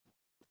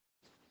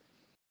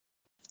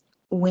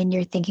when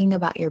you're thinking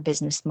about your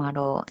business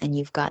model and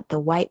you've got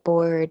the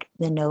whiteboard,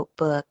 the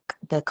notebook,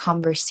 the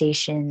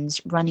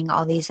conversations, running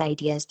all these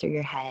ideas through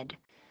your head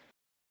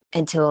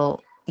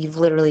until you've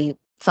literally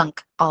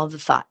thunk all the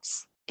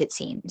thoughts, it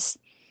seems,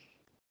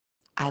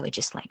 I would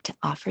just like to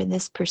offer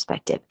this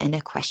perspective and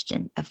a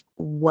question of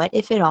what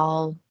if it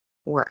all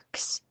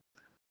works?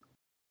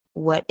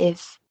 What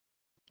if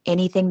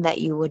anything that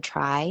you would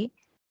try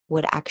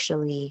would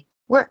actually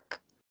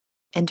work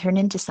and turn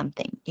into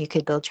something? You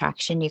could build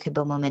traction, you could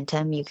build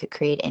momentum, you could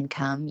create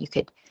income, you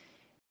could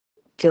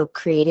feel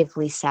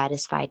creatively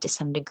satisfied to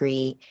some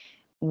degree.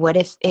 What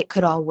if it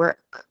could all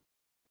work?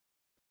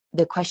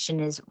 The question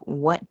is,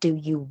 what do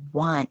you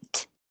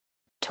want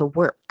to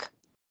work?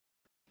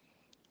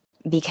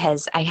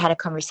 Because I had a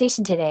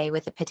conversation today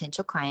with a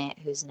potential client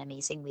who's an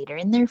amazing leader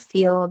in their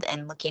field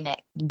and looking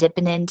at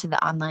dipping into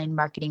the online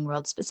marketing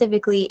world,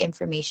 specifically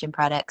information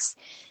products,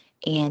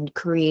 and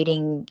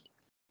creating,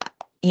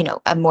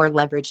 a more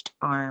leveraged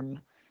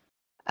arm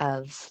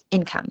of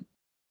income.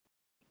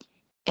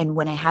 And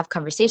when I have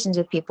conversations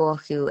with people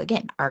who,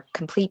 again, are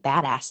complete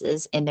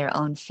badasses in their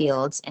own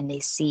fields and they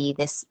see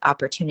this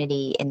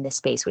opportunity in this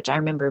space, which I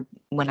remember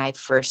when I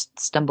first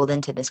stumbled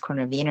into this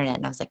corner of the internet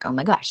and I was like, oh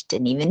my gosh,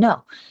 didn't even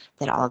know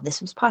that all of this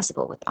was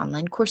possible with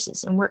online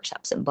courses and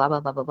workshops and blah, blah,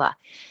 blah, blah, blah.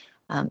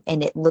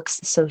 And it looks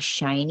so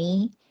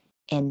shiny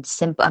and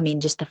simple. I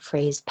mean, just the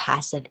phrase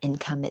passive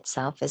income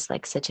itself is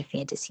like such a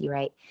fantasy,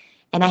 right?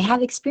 And I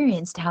have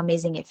experienced how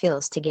amazing it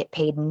feels to get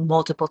paid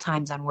multiple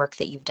times on work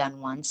that you've done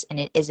once. And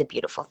it is a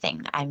beautiful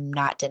thing. I'm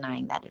not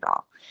denying that at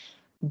all.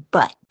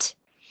 But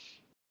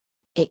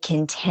it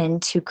can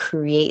tend to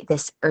create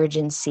this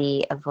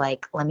urgency of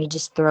like, let me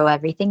just throw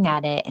everything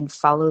at it and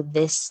follow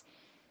this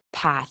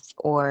path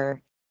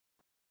or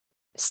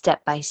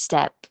step by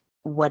step,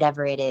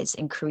 whatever it is,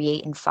 and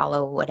create and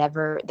follow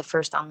whatever the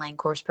first online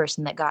course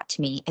person that got to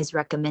me is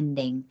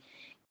recommending.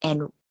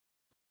 And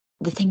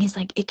the thing is,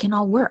 like, it can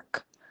all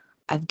work.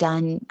 I've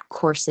done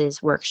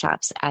courses,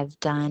 workshops, I've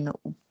done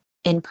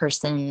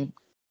in-person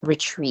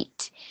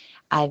retreat,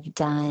 I've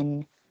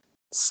done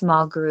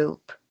small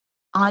group,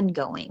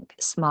 ongoing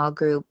small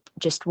group,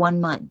 just 1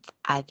 month.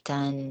 I've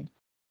done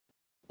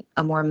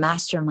a more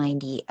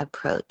mastermindy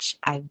approach.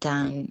 I've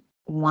done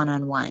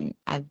one-on-one.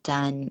 I've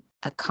done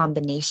a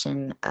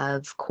combination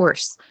of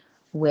course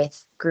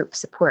with group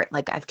support.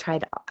 Like I've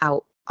tried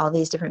out all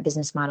these different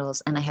business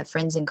models, and I have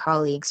friends and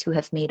colleagues who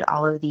have made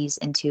all of these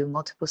into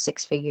multiple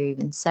 6-figure,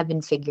 even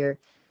 7-figure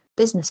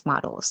business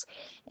models.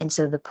 And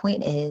so the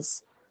point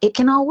is, it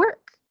can all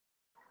work.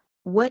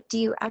 What do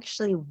you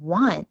actually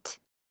want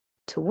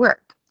to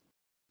work?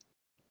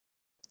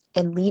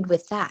 And lead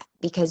with that,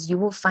 because you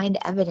will find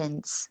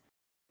evidence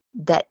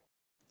that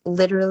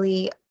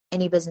literally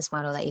any business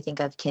model that you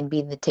think of can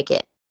be the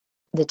ticket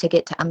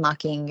to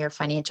unlocking your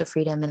financial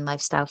freedom and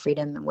lifestyle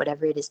freedom and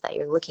whatever it is that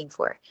you're looking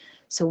for.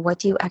 So what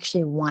do you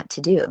actually want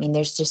to do? I mean,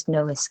 there's just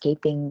no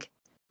escaping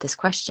this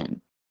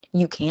question.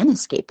 You can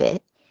escape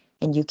it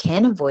and you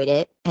can avoid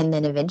it. And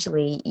then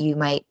eventually you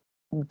might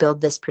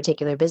build this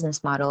particular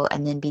business model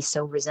and then be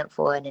so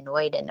resentful and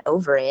annoyed and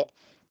over it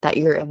that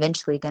you're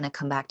eventually going to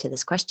come back to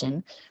this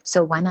question.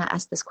 So why not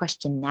ask this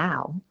question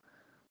now,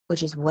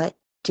 which is, what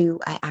do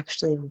I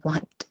actually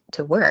want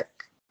to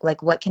work?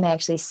 Like, what can I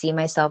actually see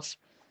myself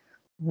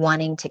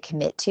wanting to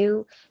commit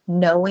to,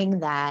 knowing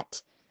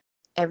that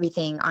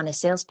everything on a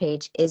sales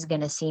page is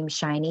going to seem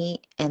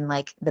shiny and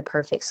like the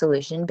perfect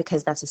solution,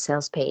 because that's a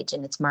sales page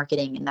and it's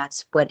marketing and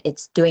that's what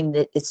it's doing.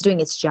 It's doing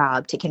its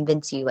job to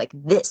convince you like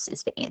this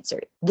is the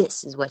answer.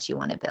 This is what you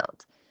want to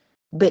build.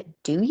 But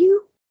do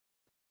you?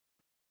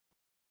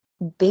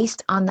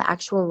 Based on the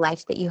actual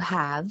life that you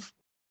have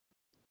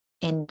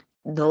and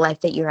the life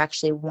that you're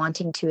actually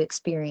wanting to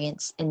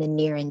experience in the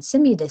near and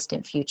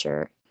semi-distant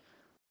future,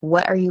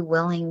 what are you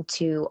willing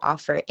to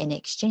offer in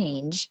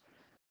exchange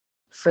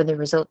for the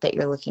result that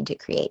you're looking to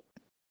create?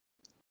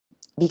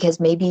 Because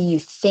maybe you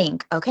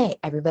think, okay,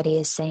 everybody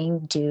is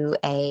saying do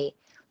a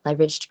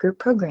leveraged group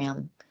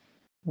program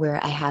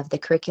where I have the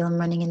curriculum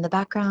running in the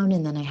background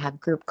and then I have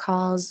group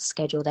calls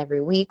scheduled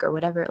every week or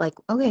whatever. Like,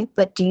 okay,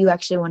 but do you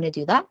actually want to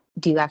do that?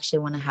 Do you actually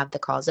want to have the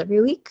calls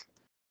every week?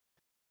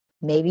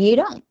 Maybe you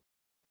don't.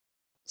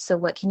 So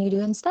what can you do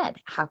instead?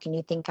 How can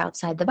you think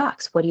outside the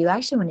box? What do you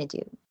actually want to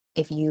do?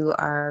 If you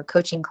are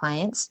coaching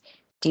clients,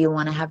 do you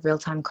want to have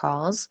real-time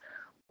calls,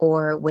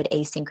 or would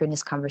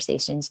asynchronous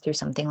conversations through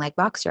something like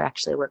Voxer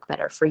actually work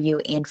better for you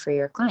and for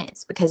your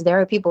clients? Because there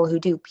are people who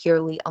do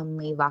purely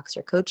only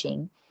Voxer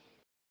coaching,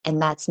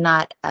 and that's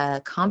not a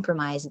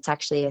compromise. It's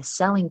actually a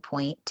selling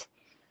point.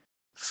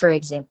 For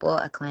example,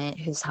 a client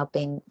who's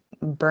helping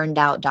burned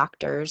out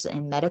doctors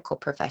and medical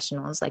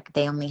professionals, like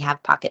they only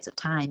have pockets of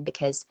time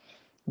because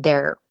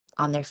they're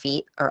on their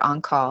feet or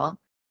on call.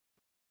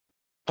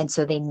 And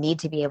so they need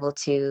to be able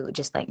to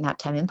just like nap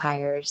time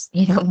empires,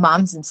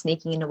 moms and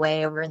sneaking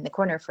away over in the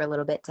corner for a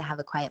little bit to have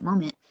a quiet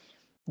moment.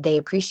 They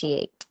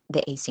appreciate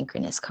the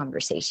asynchronous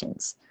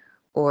conversations.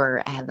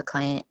 Or I have a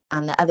client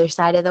on the other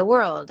side of the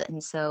world.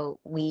 And so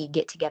we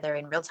get together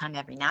in real time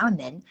every now and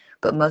then,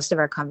 but most of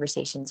our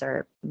conversations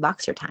are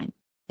Voxer time.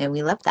 And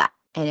we love that.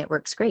 And it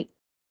works great.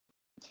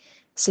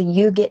 So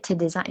you get to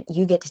design it,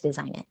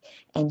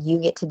 and you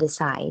get to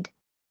decide.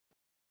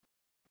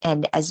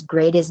 And as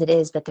great as it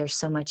is that there's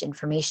so much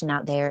information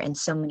out there and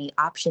so many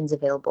options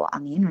available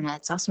on the internet,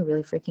 it's also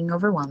really freaking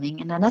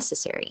overwhelming and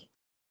unnecessary,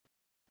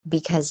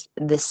 because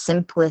the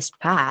simplest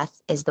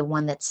path is the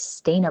one that's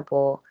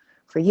sustainable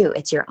for you.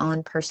 It's your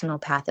own personal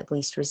path of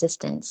least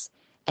resistance.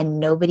 And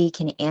nobody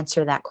can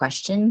answer that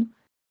question,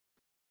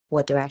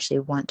 what do I actually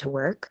want to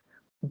work,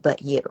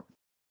 but you.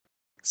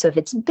 So if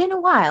it's been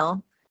a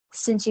while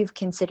since you've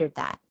considered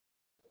that,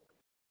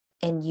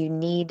 and you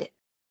need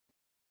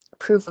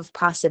proof of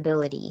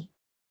possibility,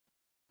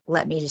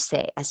 let me just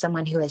say, as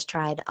someone who has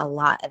tried a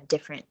lot of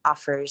different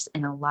offers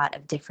and a lot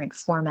of different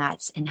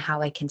formats and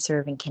how I can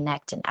serve and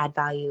connect and add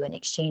value and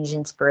exchange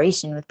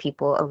inspiration with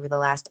people over the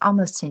last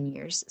almost 10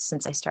 years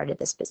since I started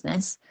this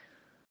business,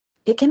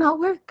 it can all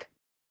work.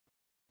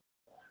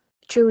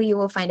 Truly, you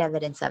will find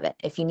evidence of it.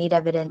 If you need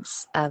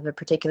evidence of a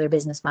particular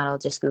business model,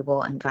 just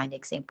Google and find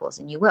examples,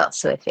 and you will.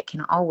 So if it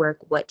can all work,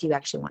 what do you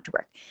actually want to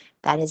work?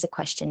 That is a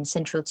question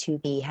central to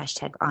the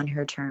hashtag on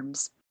her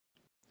terms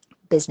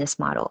business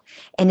model.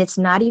 And it's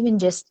not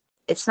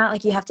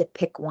like you have to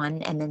pick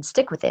one and then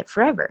stick with it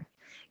forever,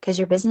 because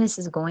your business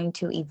is going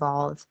to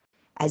evolve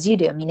as you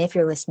do. I mean, if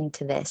you're listening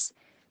to this,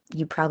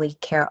 you probably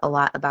care a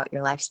lot about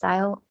your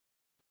lifestyle,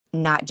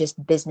 not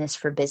just business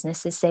for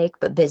business's sake,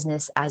 but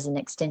business as an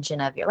extension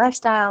of your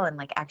lifestyle, and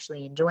like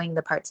actually enjoying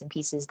the parts and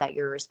pieces that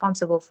you're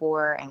responsible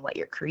for and what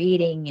you're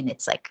creating. And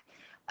it's like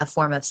a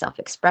form of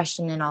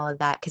self-expression and all of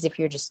that. Because if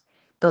you're just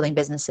building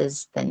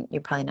businesses, then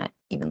you're probably not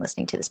even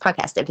listening to this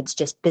podcast. If it's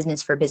just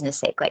business for business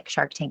sake, like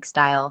Shark Tank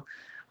style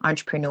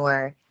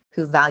entrepreneur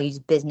who values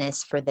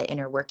business for the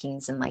inner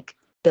workings and like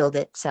build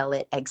it, sell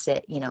it,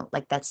 exit,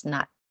 like that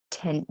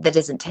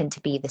doesn't tend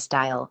to be the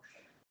style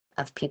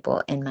of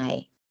people in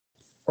my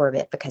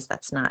orbit, because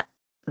that's not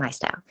my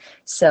style.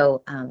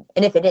 So, and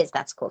if it is,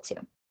 that's cool too.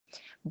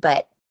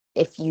 But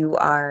if you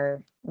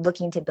are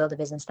looking to build a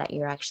business that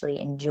you're actually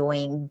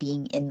enjoying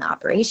being in the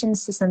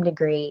operations to some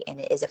degree, and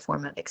it is a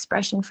form of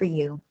expression for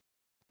you,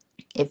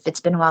 if it's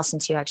been a while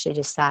since you actually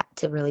just sat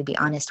to really be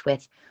honest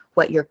with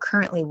what you're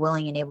currently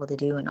willing and able to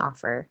do and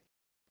offer,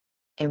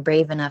 and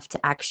brave enough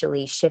to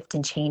actually shift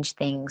and change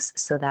things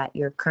so that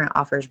your current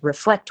offers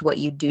reflect what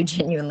you do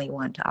genuinely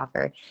want to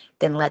offer,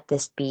 then let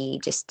this be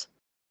just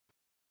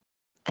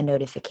a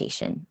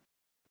notification,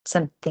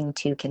 something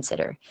to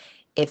consider.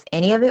 If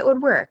any of it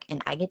would work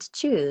and I get to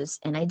choose,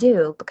 and I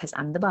do because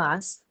I'm the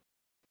boss,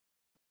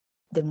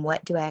 then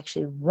what do I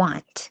actually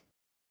want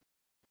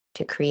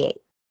to create?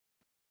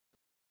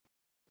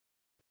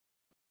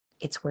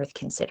 It's worth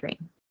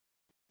considering.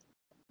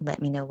 Let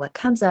me know what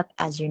comes up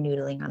as you're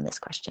noodling on this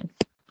question.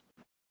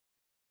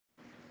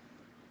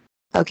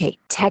 Okay,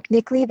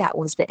 technically that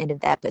was the end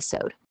of the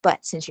episode,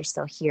 but since you're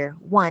still here,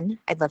 1,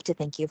 I'd love to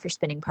thank you for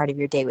spending part of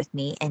your day with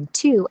me, and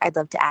 2, I'd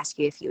love to ask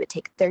you if you would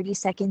take 30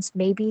 seconds,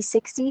 maybe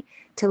 60,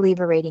 to leave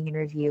a rating and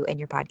review in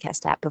your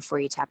podcast app before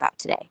you tap out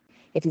today.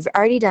 If you've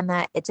already done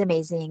that, it's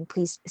amazing.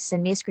 Please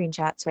send me a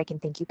screenshot so I can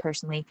thank you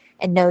personally,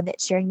 and know that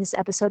sharing this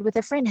episode with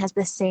a friend has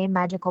the same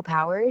magical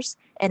powers,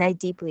 and I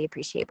deeply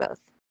appreciate both.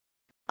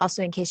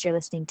 Also, in case you're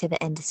listening to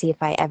the end to see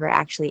if I ever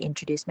actually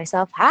introduce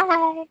myself,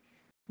 hi!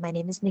 My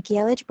name is Nikki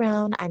Elledge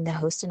Brown. I'm the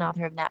host and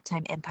author of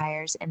Naptime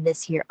Empires and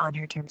this here On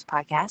Her Terms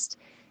podcast.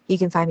 You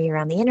can find me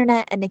around the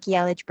internet at Nikki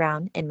Elledge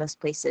Brown in most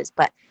places,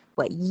 but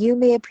what you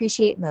may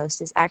appreciate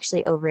most is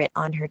actually over at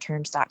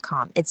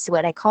onherterms.com. It's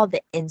what I call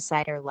the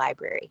insider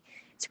library.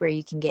 It's where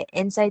you can get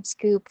inside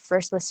scoop,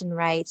 first listen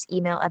rights,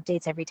 email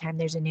updates every time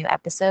there's a new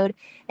episode,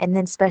 and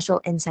then special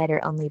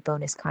insider-only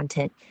bonus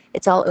content.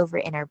 It's all over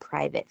in our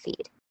private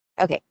feed.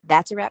 Okay,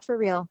 that's a wrap for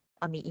real.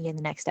 I'll meet you in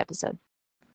the next episode.